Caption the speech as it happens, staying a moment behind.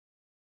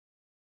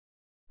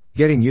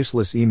Getting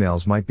useless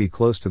emails might be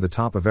close to the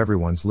top of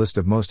everyone's list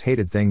of most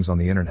hated things on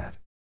the internet.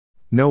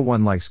 No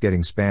one likes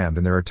getting spammed,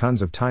 and there are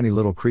tons of tiny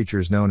little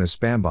creatures known as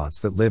spam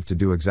bots that live to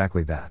do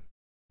exactly that.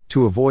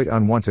 To avoid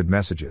unwanted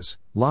messages,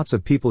 lots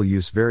of people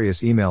use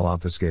various email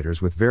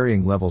obfuscators with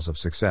varying levels of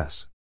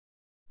success.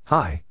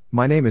 Hi,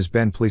 my name is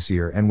Ben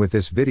Plessier, and with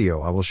this video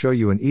I will show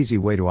you an easy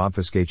way to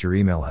obfuscate your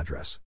email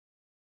address.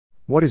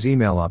 What is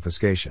email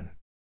obfuscation?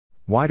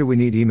 Why do we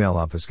need email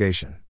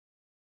obfuscation?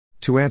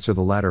 To answer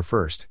the latter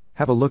first,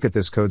 have a look at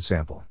this code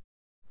sample.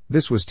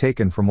 This was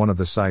taken from one of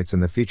the sites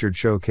in the featured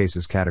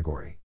showcases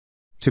category.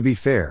 To be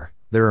fair,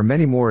 there are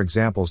many more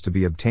examples to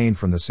be obtained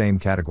from the same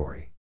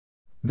category.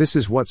 This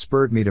is what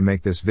spurred me to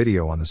make this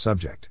video on the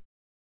subject.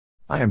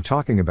 I am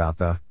talking about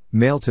the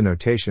mail to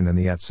notation and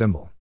the @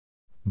 symbol.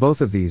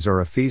 Both of these are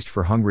a feast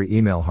for hungry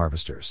email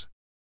harvesters.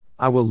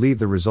 I will leave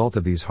the result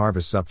of these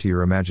harvests up to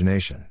your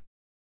imagination.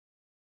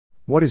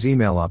 What is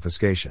email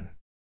obfuscation?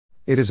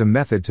 It is a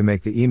method to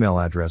make the email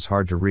address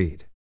hard to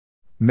read.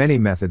 Many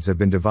methods have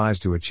been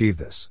devised to achieve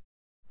this.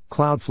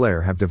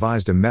 Cloudflare have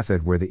devised a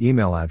method where the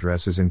email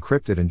address is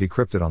encrypted and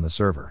decrypted on the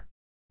server.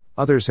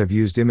 Others have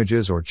used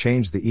images or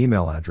changed the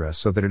email address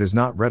so that it is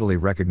not readily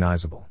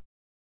recognizable.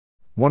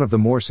 One of the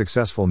more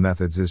successful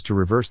methods is to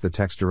reverse the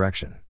text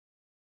direction.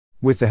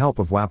 With the help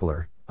of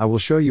Wappler, I will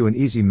show you an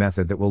easy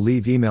method that will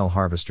leave email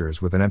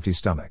harvesters with an empty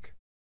stomach.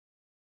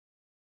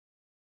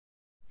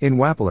 In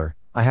Wappler,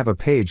 I have a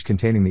page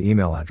containing the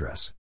email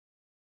address.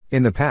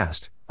 In the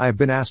past, I have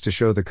been asked to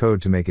show the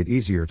code to make it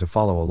easier to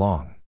follow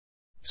along.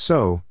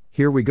 So,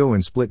 here we go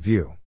in split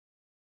view.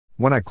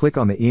 When I click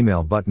on the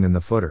email button in the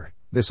footer,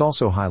 this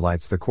also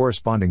highlights the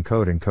corresponding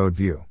code in code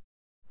view.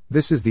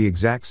 This is the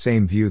exact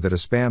same view that a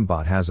spam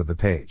bot has of the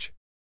page.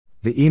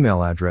 The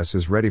email address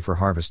is ready for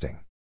harvesting.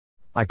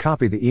 I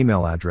copy the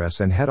email address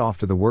and head off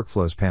to the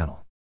Workflows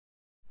panel.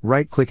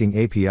 Right-clicking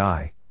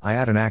API, I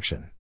add an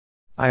action.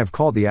 I have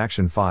called the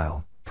action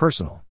file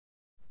personal.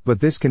 But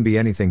this can be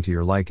anything to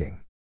your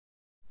liking.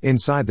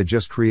 Inside the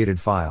just created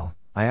file,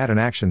 I add an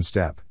action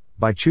step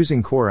by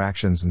choosing core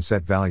actions and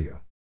set value.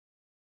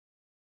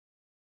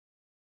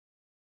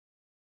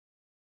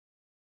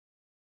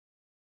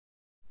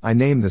 I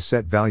name the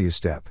set value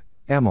step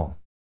email.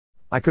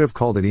 I could have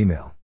called it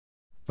email.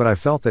 But I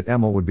felt that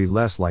email would be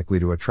less likely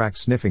to attract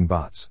sniffing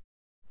bots.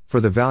 For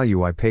the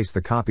value, I paste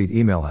the copied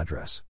email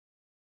address.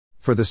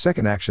 For the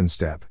second action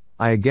step,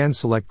 I again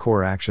select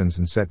core actions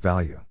and set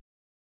value.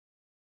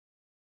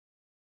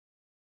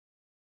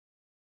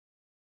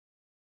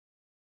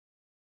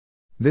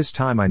 This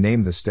time I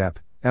name the step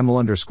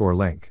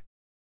email_link.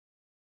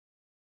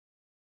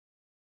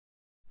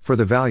 For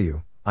the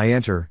value, I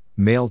enter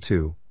mail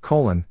to :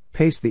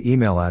 paste the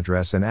email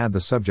address and add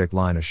the subject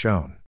line as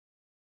shown.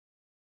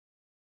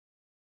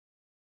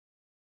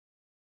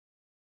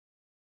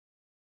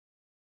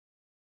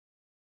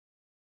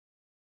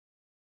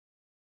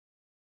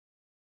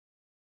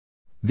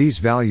 These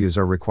values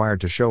are required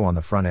to show on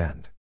the front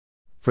end.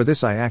 For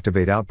this I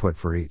activate output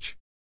for each.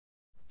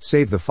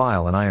 Save the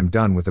file and I am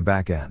done with the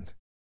back end.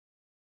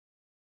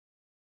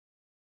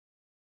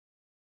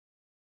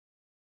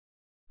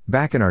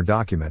 Back in our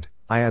document,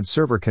 I add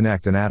server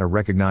connect and add a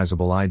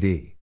recognizable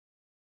ID.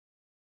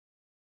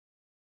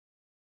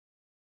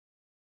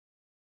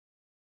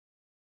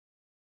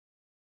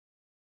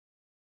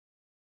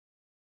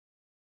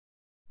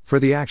 For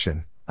the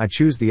action, I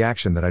choose the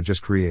action that I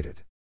just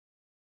created.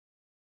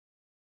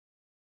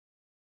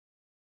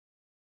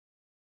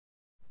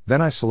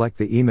 Then I select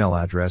the email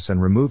address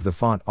and remove the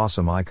font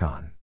awesome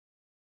icon.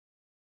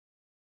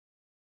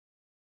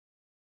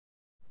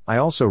 I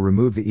also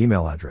remove the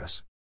email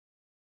address.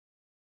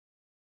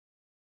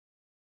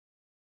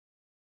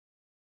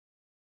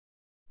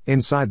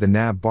 Inside the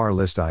nav bar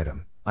list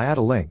item, I add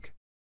a link.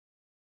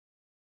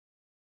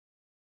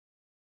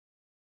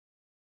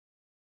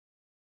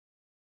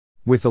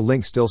 With the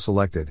link still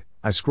selected,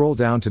 I scroll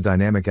down to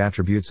Dynamic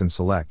Attributes and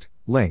select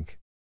Link.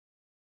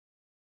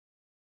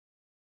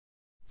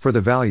 For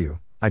the value,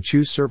 I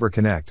choose Server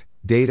Connect,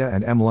 Data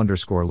and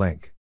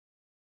email_link.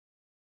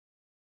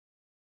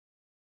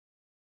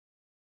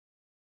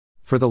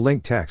 For the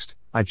link text,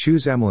 I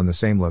choose email in the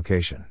same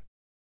location.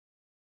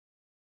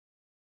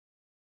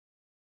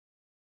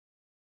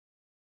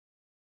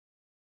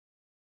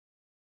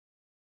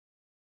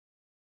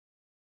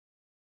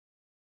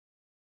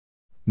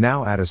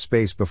 Now add a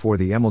space before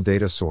the email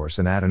data source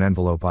and add an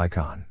envelope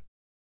icon.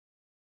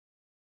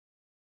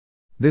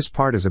 This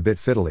part is a bit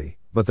fiddly,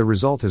 but the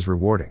result is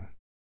rewarding.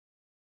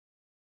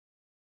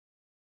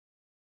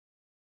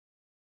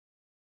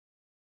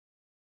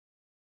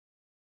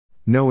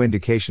 No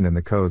indication in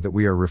the code that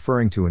we are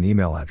referring to an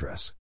email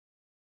address.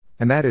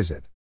 And that is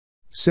it.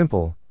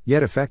 Simple,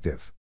 yet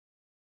effective.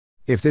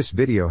 If this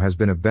video has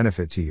been of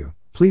benefit to you,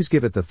 please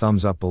give it the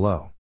thumbs up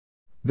below.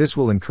 This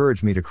will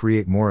encourage me to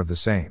create more of the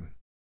same.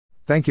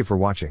 Thank you for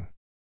watching.